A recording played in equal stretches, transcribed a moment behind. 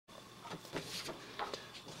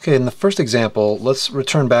Okay, in the first example, let's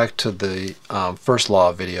return back to the first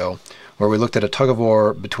law video where we looked at a tug of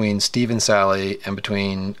war between Steve and Sally and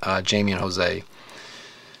between Jamie and Jose.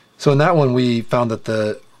 So in that one, we found that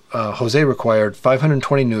the Jose required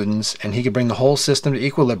 520 newtons and he could bring the whole system to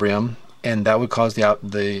equilibrium, and that would cause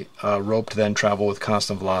the rope to then travel with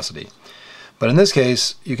constant velocity. But in this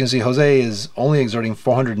case, you can see Jose is only exerting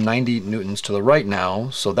 490 newtons to the right now,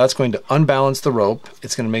 so that's going to unbalance the rope.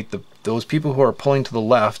 It's going to make those people who are pulling to the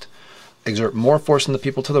left exert more force than the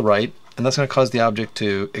people to the right, and that's going to cause the object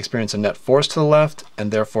to experience a net force to the left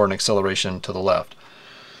and therefore an acceleration to the left.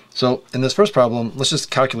 So in this first problem, let's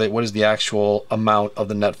just calculate what is the actual amount of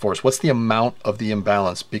the net force. What's the amount of the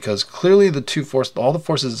imbalance? Because clearly all the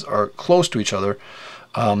forces are close to each other,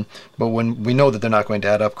 but when we know that they're not going to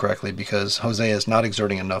add up correctly because Jose is not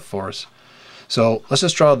exerting enough force. So let's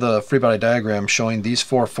just draw the free body diagram showing these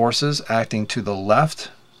four forces acting to the left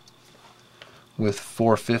with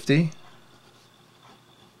 450.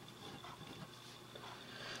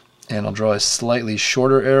 And I'll draw a slightly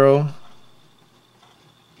shorter arrow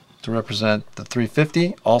to represent the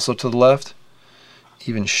 350, also to the left.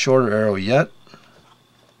 Even shorter arrow yet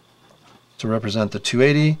to represent the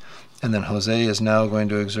 280. And then Jose is now going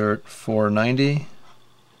to exert 490.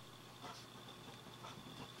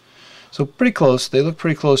 So pretty close. They look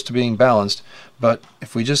pretty close to being balanced. But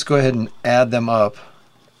if we just go ahead and add them up,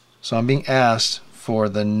 so I'm being asked for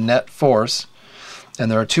the net force. And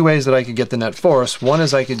there are two ways that I could get the net force. One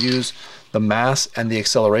is I could use the mass and the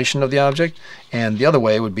acceleration of the object, and the other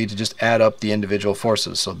way would be to just add up the individual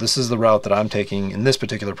forces. So this is the route that I'm taking in this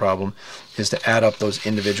particular problem, is to add up those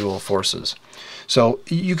individual forces. So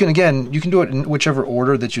you can do it in whichever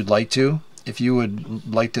order that you'd like to. If you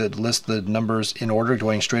would like to list the numbers in order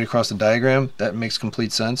going straight across the diagram, that makes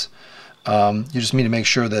complete sense. You just need to make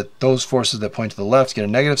sure that those forces that point to the left get a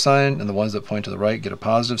negative sign and the ones that point to the right get a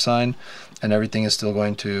positive sign, and everything is still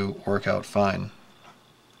going to work out fine.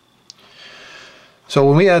 So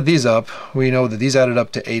when we add these up, we know that these added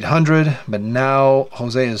up to 800, but now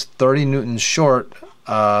Jose is 30 newtons short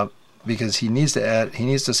because he needs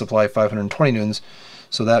to supply 520 newtons.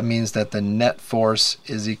 So that means that the net force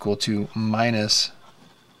is equal to minus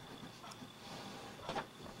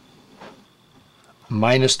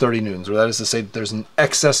 30 newtons, or that is to say that there's an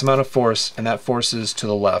excess amount of force, and that force is to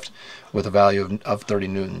the left with a value of 30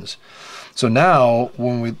 newtons. So now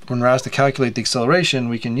when we're asked to calculate the acceleration,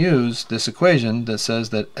 we can use this equation that says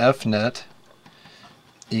that F net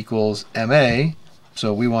equals ma.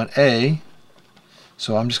 So we want a,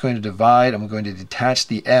 so I'm just going to divide. I'm going to detach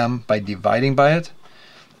the m by dividing by it,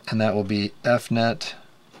 and that will be F net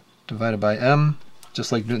divided by m.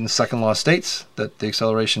 Just like Newton's second law states, that the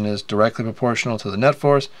acceleration is directly proportional to the net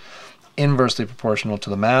force, inversely proportional to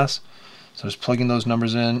the mass. So just plugging those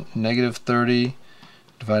numbers in, negative 30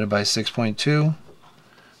 divided by 6.2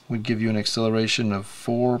 would give you an acceleration of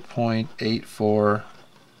 4.84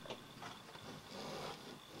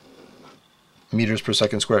 meters per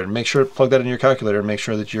second squared. And make sure to plug that in your calculator and make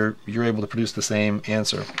sure that you're able to produce the same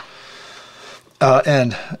answer.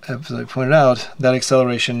 And as I pointed out, that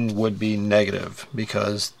acceleration would be negative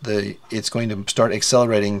because it's going to start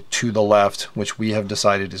accelerating to the left, which we have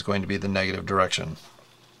decided is going to be the negative direction.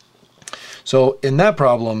 So in that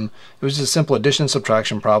problem, it was just a simple addition and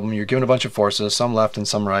subtraction problem. You're given a bunch of forces, some left and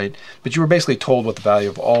some right, but you were basically told what the value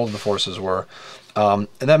of all of the forces were. And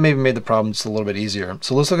that maybe made the problem just a little bit easier.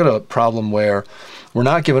 So let's look at a problem where we're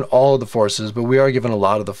not given all of the forces, but we are given a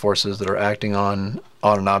lot of the forces that are acting on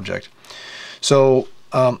an object. So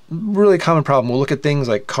really common problem. We'll look at things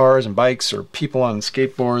like cars and bikes or people on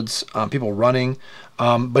skateboards, people running,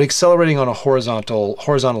 but accelerating on a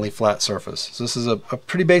horizontally flat surface. So this is a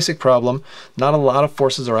pretty basic problem. Not a lot of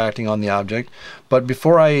forces are acting on the object, but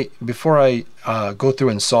before I go through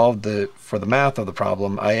and solve for the math of the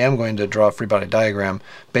problem, I am going to draw a free body diagram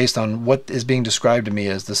based on what is being described to me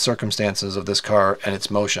as the circumstances of this car and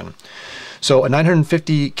its motion. So a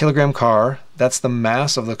 950 kilogram car, that's the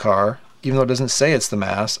mass of the car. Even though it doesn't say it's the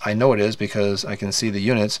mass, I know it is because I can see the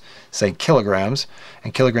units say kilograms,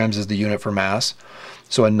 and kilograms is the unit for mass.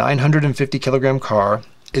 So a 950 kilogram car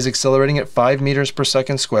is accelerating at 5 meters per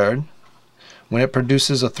second squared when it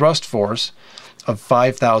produces a thrust force of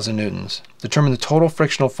 5,000 newtons. Determine the total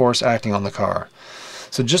frictional force acting on the car.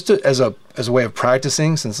 So just as a way of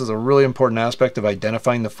practicing, since this is a really important aspect of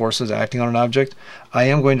identifying the forces acting on an object, I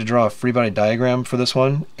am going to draw a free body diagram for this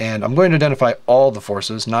one, and I'm going to identify all the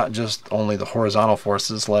forces, not just only the horizontal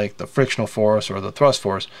forces like the frictional force or the thrust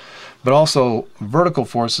force, but also vertical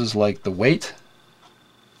forces like the weight,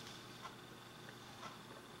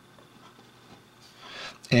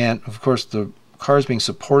 and of course the car is being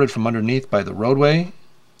supported from underneath by the roadway,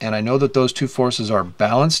 and I know that those two forces are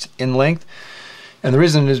balanced in length. And the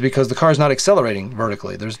reason is because the car is not accelerating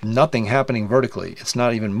vertically. There's nothing happening vertically. It's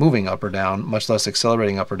not even moving up or down, much less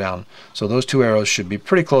accelerating up or down. So those two arrows should be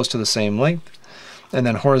pretty close to the same length. And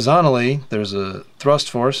then horizontally, there's a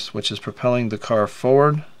thrust force, which is propelling the car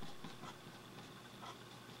forward.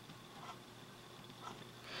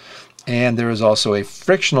 And there is also a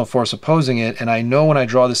frictional force opposing it. And I know when I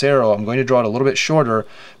draw this arrow, I'm going to draw it a little bit shorter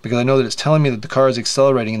because I know that it's telling me that the car is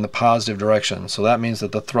accelerating in the positive direction. So that means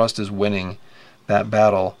that the thrust is winning that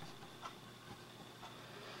battle,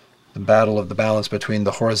 the battle of the balance between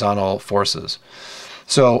the horizontal forces.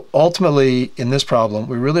 So ultimately, in this problem,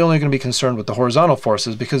 we're really only going to be concerned with the horizontal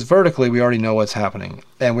forces because vertically we already know what's happening.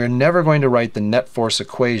 And we're never going to write the net force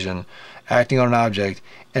equation acting on an object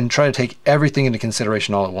and try to take everything into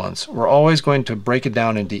consideration all at once. We're always going to break it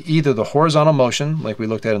down into either the horizontal motion, like we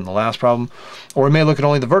looked at in the last problem, or we may look at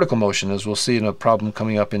only the vertical motion, as we'll see in a problem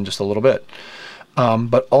coming up in just a little bit.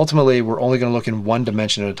 But ultimately, we're only going to look in one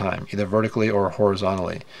dimension at a time, either vertically or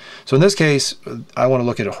horizontally. So in this case, I want to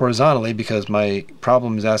look at it horizontally because my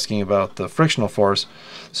problem is asking about the frictional force.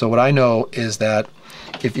 So what I know is that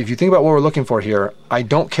if you think about what we're looking for here, I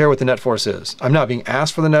don't care what the net force is. I'm not being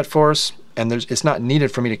asked for the net force, and it's not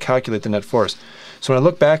needed for me to calculate the net force. So when I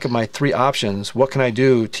look back at my three options, what can I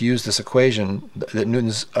do to use this equation, that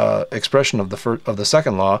Newton's expression of the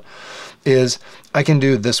second law, is I can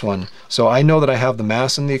do this one. So I know that I have the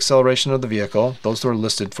mass and the acceleration of the vehicle. Those are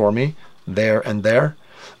listed for me there and there.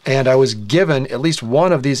 And I was given at least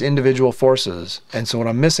one of these individual forces. And so what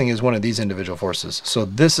I'm missing is one of these individual forces. So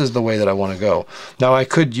this is the way that I want to go. Now I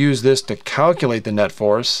could use this to calculate the net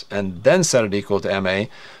force and then set it equal to ma,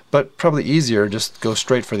 but probably easier, just go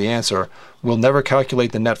straight for the answer. We'll never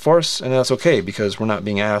calculate the net force, and that's okay because we're not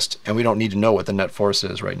being asked and we don't need to know what the net force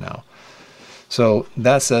is right now. So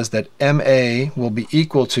that says that ma will be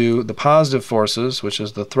equal to the positive forces, which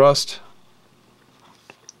is the thrust,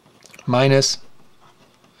 minus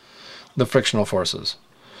the frictional forces.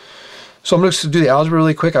 So I'm going to do the algebra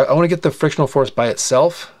really quick. I want to get the frictional force by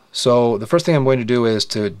itself. So the first thing I'm going to do is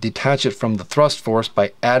to detach it from the thrust force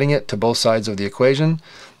by adding it to both sides of the equation.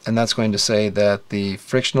 And that's going to say that the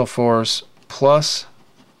frictional force plus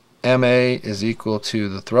ma is equal to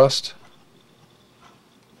the thrust.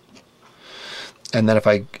 And then if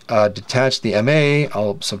I detach the ma,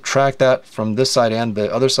 I'll subtract that from this side and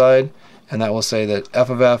the other side. And that will say that F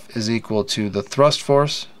of F is equal to the thrust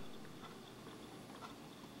force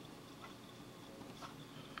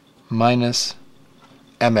minus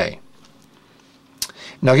ma.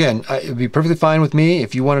 Now again, it would be perfectly fine with me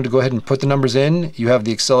if you wanted to go ahead and put the numbers in. You have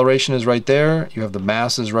the acceleration is right there. You have the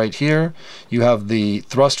mass is right here. You have the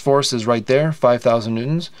thrust force is right there, 5,000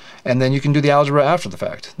 newtons. And then you can do the algebra after the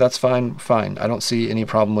fact. That's fine. I don't see any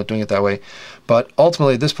problem with doing it that way. But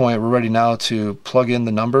ultimately at this point, we're ready now to plug in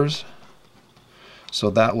the numbers.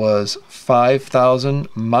 So that was 5,000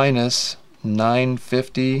 minus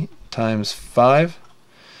 950 times 5.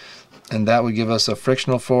 And that would give us a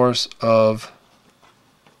frictional force of,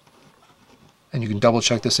 and you can double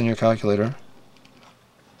check this in your calculator,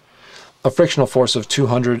 a frictional force of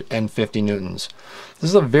 250 newtons. This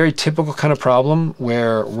is a very typical kind of problem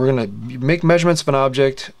where we're going to make measurements of an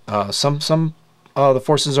object. Some the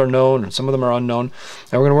forces are known and some of them are unknown,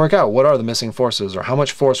 and we're going to work out what are the missing forces or how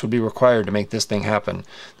much force would be required to make this thing happen.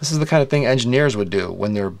 This is the kind of thing engineers would do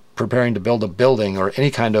when they're preparing to build a building or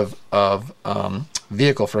any kind of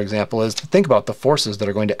vehicle, for example, is to think about the forces that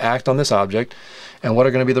are going to act on this object and what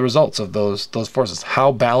are going to be the results of those forces.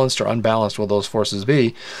 How balanced or unbalanced will those forces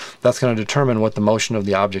be? That's going to determine what the motion of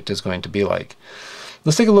the object is going to be like.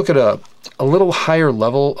 Let's take a look at a little higher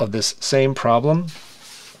level of this same problem.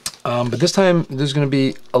 But this time there's going to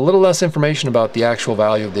be a little less information about the actual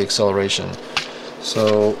value of the acceleration.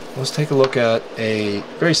 So let's take a look at a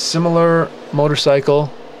very similar motorcycle.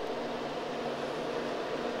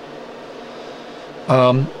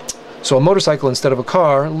 So a motorcycle instead of a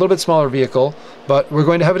car, a little bit smaller vehicle, but we're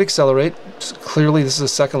going to have it accelerate. Clearly this is a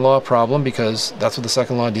second law problem because that's what the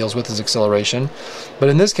second law deals with, is acceleration. But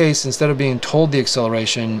in this case, instead of being told the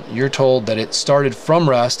acceleration, you're told that it started from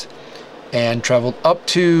rest and traveled up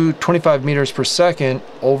to 25 meters per second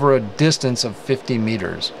over a distance of 50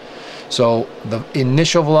 meters. So the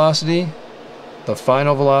initial velocity, the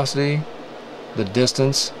final velocity, the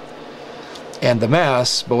distance, and the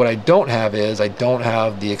mass, but what I don't have is I don't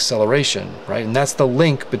have the acceleration, right? And that's the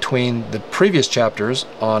link between the previous chapters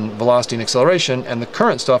on velocity and acceleration and the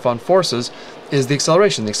current stuff on forces is the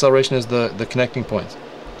acceleration. The acceleration is the connecting points.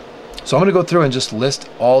 So I'm going to go through and just list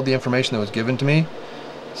all the information that was given to me.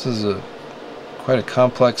 This is quite a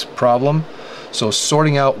complex problem. So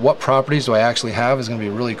sorting out what properties do I actually have is going to be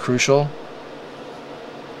really crucial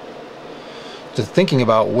to thinking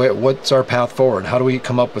about what's our path forward. How do we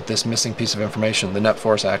come up with this missing piece of information, the net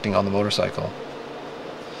force acting on the motorcycle?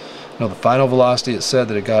 Now, the final velocity, it said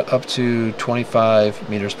that it got up to 25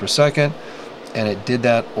 meters per second, and it did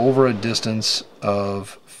that over a distance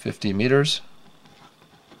of 50 meters.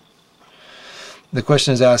 The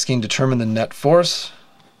question is asking, determine the net force.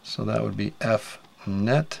 So that would be F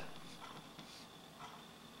net.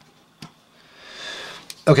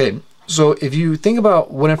 Okay, so if you think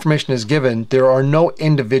about what information is given, there are no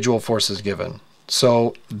individual forces given.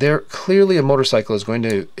 So there clearly a motorcycle is going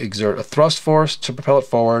to exert a thrust force to propel it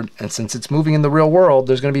forward, and since it's moving in the real world,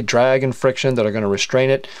 there's going to be drag and friction that are going to restrain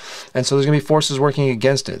it, and so there's going to be forces working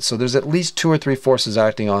against it. So there's at least 2 or 3 forces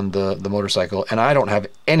acting on the motorcycle, and I don't have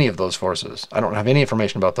any of those forces. I don't have any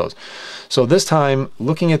information about those. So this time,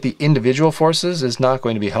 looking at the individual forces is not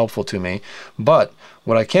going to be helpful to me, but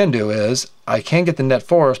what I can do is I can get the net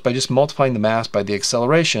force by just multiplying the mass by the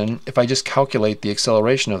acceleration if I just calculate the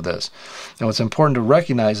acceleration of this. Now, what's important to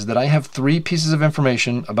recognize is that I have 3 pieces of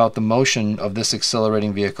information about the motion of this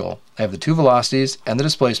accelerating vehicle. I have the 2 velocities and the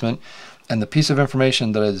displacement, and the piece of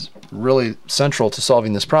information that is really central to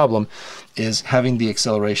solving this problem is having the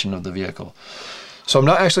acceleration of the vehicle. So I'm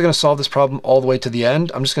not actually going to solve this problem all the way to the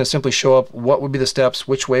end. I'm just going to simply show up what would be the steps,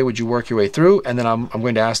 which way would you work your way through, and then I'm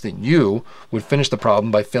going to ask that you would finish the problem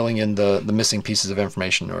by filling in the missing pieces of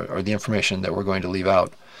information or the information that we're going to leave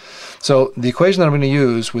out. So the equation that I'm going to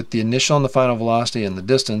use with the initial and the final velocity and the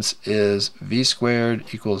distance is v squared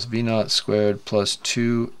equals v naught squared plus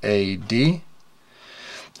 2ad.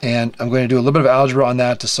 And I'm going to do a little bit of algebra on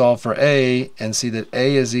that to solve for a and see that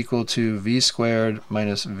a is equal to v squared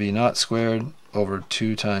minus v naught squared over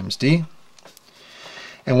 2 times d.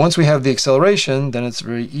 And once we have the acceleration, then it's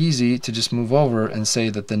very easy to just move over and say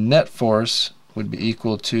that the net force would be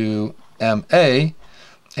equal to ma,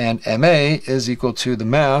 and ma is equal to the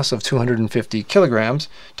mass of 250 kilograms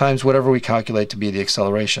times whatever we calculate to be the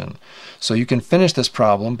acceleration. So you can finish this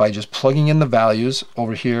problem by just plugging in the values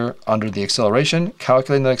over here under the acceleration,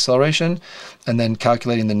 calculating that acceleration, and then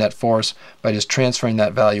calculating the net force by just transferring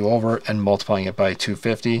that value over and multiplying it by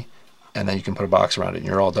 250. And then you can put a box around it and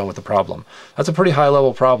you're all done with the problem. That's a pretty high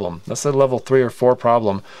level problem. That's a level 3 or 4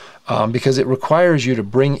 problem because it requires you to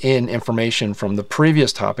bring in information from the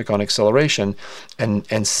previous topic on acceleration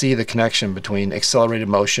and see the connection between accelerated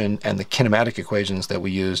motion and the kinematic equations that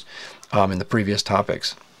we used in the previous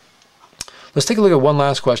topics. Let's take a look at one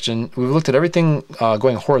last question. We've looked at everything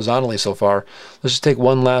going horizontally so far. Let's just take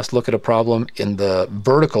one last look at a problem in the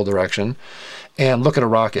vertical direction and look at a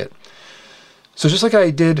rocket. So just like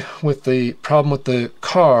I did with the problem with the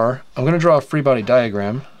car, I'm going to draw a Freebody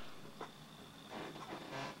diagram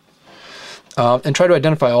and try to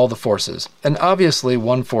identify all the forces. And obviously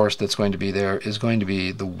one force that's going to be there is going to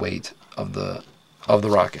be the weight of the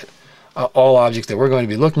rocket. All objects that we're going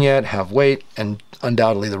to be looking at have weight, and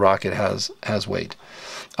undoubtedly the rocket has weight.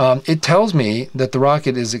 It tells me that the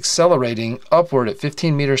rocket is accelerating upward at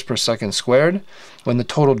 15 meters per second squared when the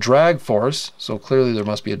total drag force, so clearly there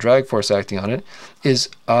must be a drag force acting on it, is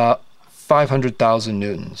 500,000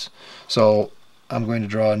 newtons. So I'm going to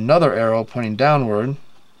draw another arrow pointing downward.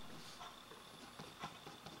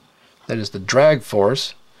 That is the drag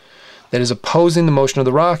force that is opposing the motion of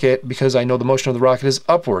the rocket, because I know the motion of the rocket is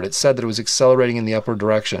upward. It said that it was accelerating in the upward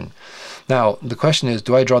direction. Now, the question is,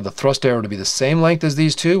 do I draw the thrust arrow to be the same length as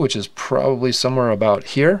these two, which is probably somewhere about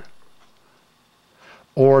here?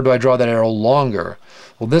 Or do I draw that arrow longer?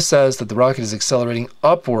 Well, this says that the rocket is accelerating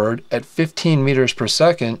upward at 15 meters per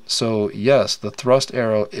second. So yes, the thrust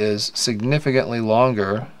arrow is significantly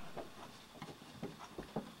longer .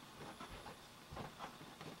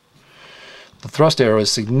 The thrust arrow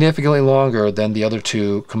is significantly longer than the other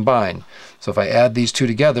two combined. So if I add these two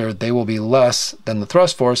together, they will be less than the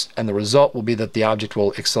thrust force, and the result will be that the object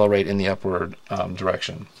will accelerate in the upward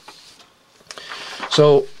direction.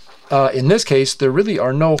 So in this case, there really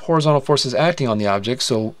are no horizontal forces acting on the object,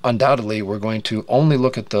 so undoubtedly we're going to only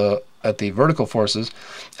look at the vertical forces,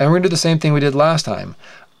 and we're going to do the same thing we did last time.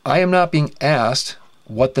 I am not being asked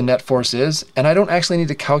what the net force is, and I don't actually need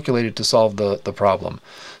to calculate it to solve the problem.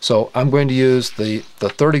 So I'm going to use the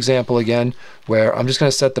third example again, where I'm just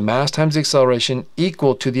going to set the mass times the acceleration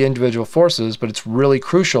equal to the individual forces, but it's really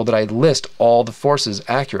crucial that I list all the forces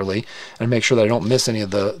accurately and make sure that I don't miss any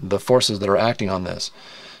of the forces that are acting on this.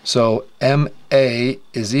 So MA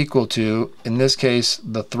is equal to, in this case,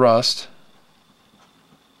 the thrust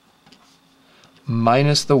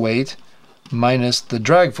minus the weight minus the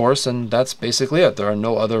drag force, and that's basically it. There are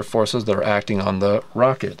no other forces that are acting on the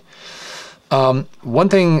rocket. One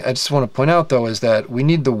thing I just want to point out, though, is that we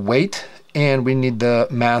need the weight and we need the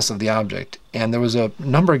mass of the object. And there was a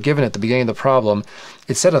number given at the beginning of the problem.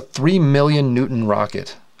 It said a 3 million Newton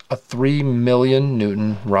rocket. A 3 million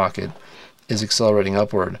Newton rocket is accelerating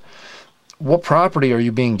upward. What property are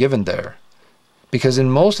you being given there? Because in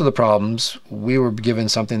most of the problems, we were given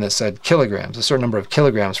something that said kilograms, a certain number of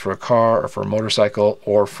kilograms for a car or for a motorcycle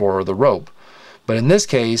or for the rope. But in this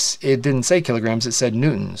case, it didn't say kilograms, it said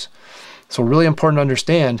newtons. So really important to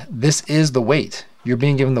understand, this is the weight. You're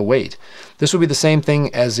being given the weight. This would be the same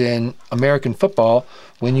thing as in American football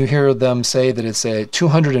when you hear them say that it's a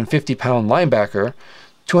 250-pound linebacker.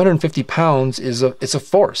 250 pounds it's a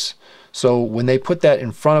force. So when they put that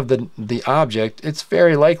in front of the object, it's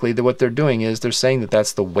very likely that what they're doing is they're saying that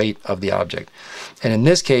that's the weight of the object. And in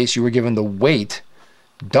this case, you were given the weight,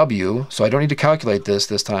 W, so I don't need to calculate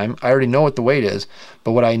this time. I already know what the weight is,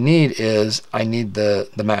 but what I need is the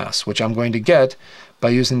mass, which I'm going to get by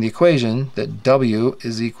using the equation that W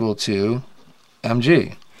is equal to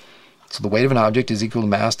mg. So the weight of an object is equal to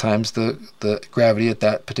mass times the gravity at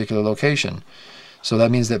that particular location. So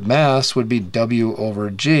that means that mass would be W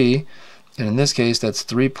over g, and in this case that's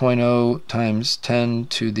 3.0 times 10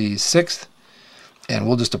 to the 6th, and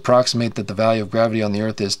we'll just approximate that the value of gravity on the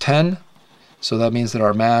Earth is 10. So that means that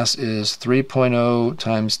our mass is 3.0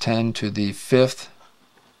 times 10 to the 5th,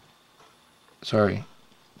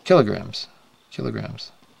 kilograms.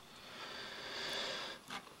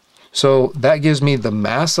 So that gives me the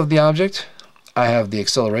mass of the object. I have the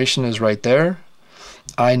acceleration is right there.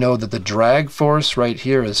 I know that the drag force right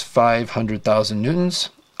here is 500,000 newtons.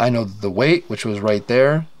 I know that the weight, which was right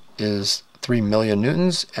there, is 3 million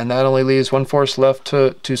newtons, and that only leaves one force left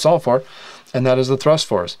to solve for, and that is the thrust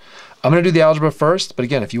force. I'm going to do the algebra first, but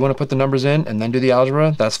again, if you want to put the numbers in and then do the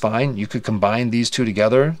algebra, that's fine. You could combine these two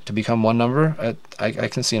together to become one number. I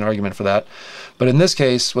can see an argument for that. But in this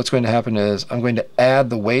case, what's going to happen is I'm going to add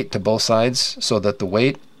the weight to both sides so that the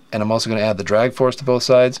weight, and I'm also going to add the drag force to both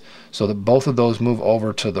sides so that both of those move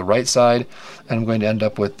over to the right side, and I'm going to end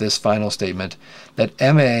up with this final statement that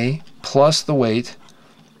MA plus the weight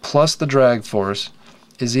plus the drag force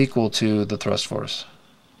is equal to the thrust force.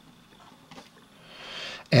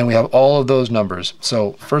 And we have all of those numbers.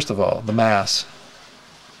 So first of all, the mass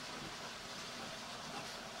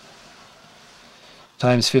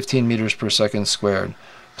times 15 meters per second squared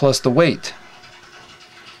plus the weight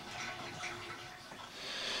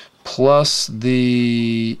plus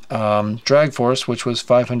the drag force, which was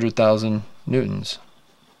 500,000 newtons.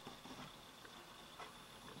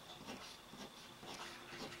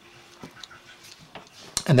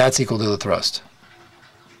 And that's equal to the thrust.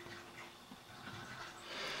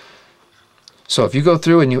 So if you go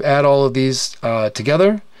through and you add all of these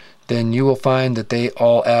together, then you will find that they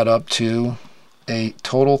all add up to a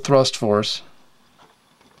total thrust force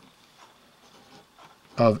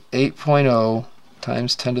of 8.0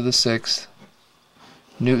 times 10 to the 6th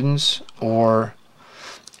newtons, or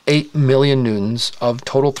 8 million newtons of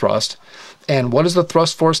total thrust. And what does the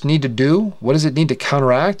thrust force need to do? What does it need to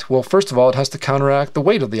counteract? Well, first of all, it has to counteract the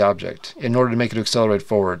weight of the object in order to make it accelerate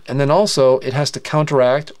forward. And then also, it has to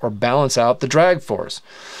counteract or balance out the drag force.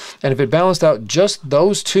 And if it balanced out just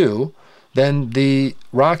those two, then the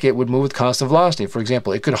rocket would move with constant velocity. For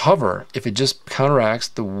example, it could hover if it just counteracts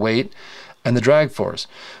the weight and the drag force.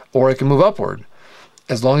 Or it can move upward,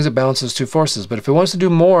 as long as it balances two forces. But if it wants to do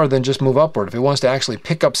more than just move upward, if it wants to actually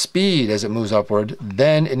pick up speed as it moves upward,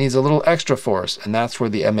 then it needs a little extra force, and that's where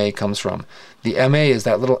the MA comes from. The MA is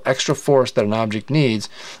that little extra force that an object needs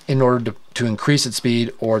in order to increase its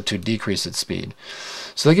speed or to decrease its speed.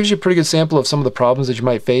 So that gives you a pretty good sample of some of the problems that you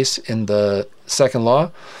might face in the second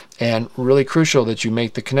law, and really crucial that you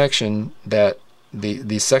make the connection that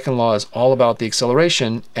the second law is all about the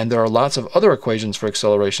acceleration, and there are lots of other equations for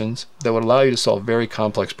accelerations that would allow you to solve very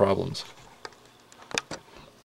complex problems.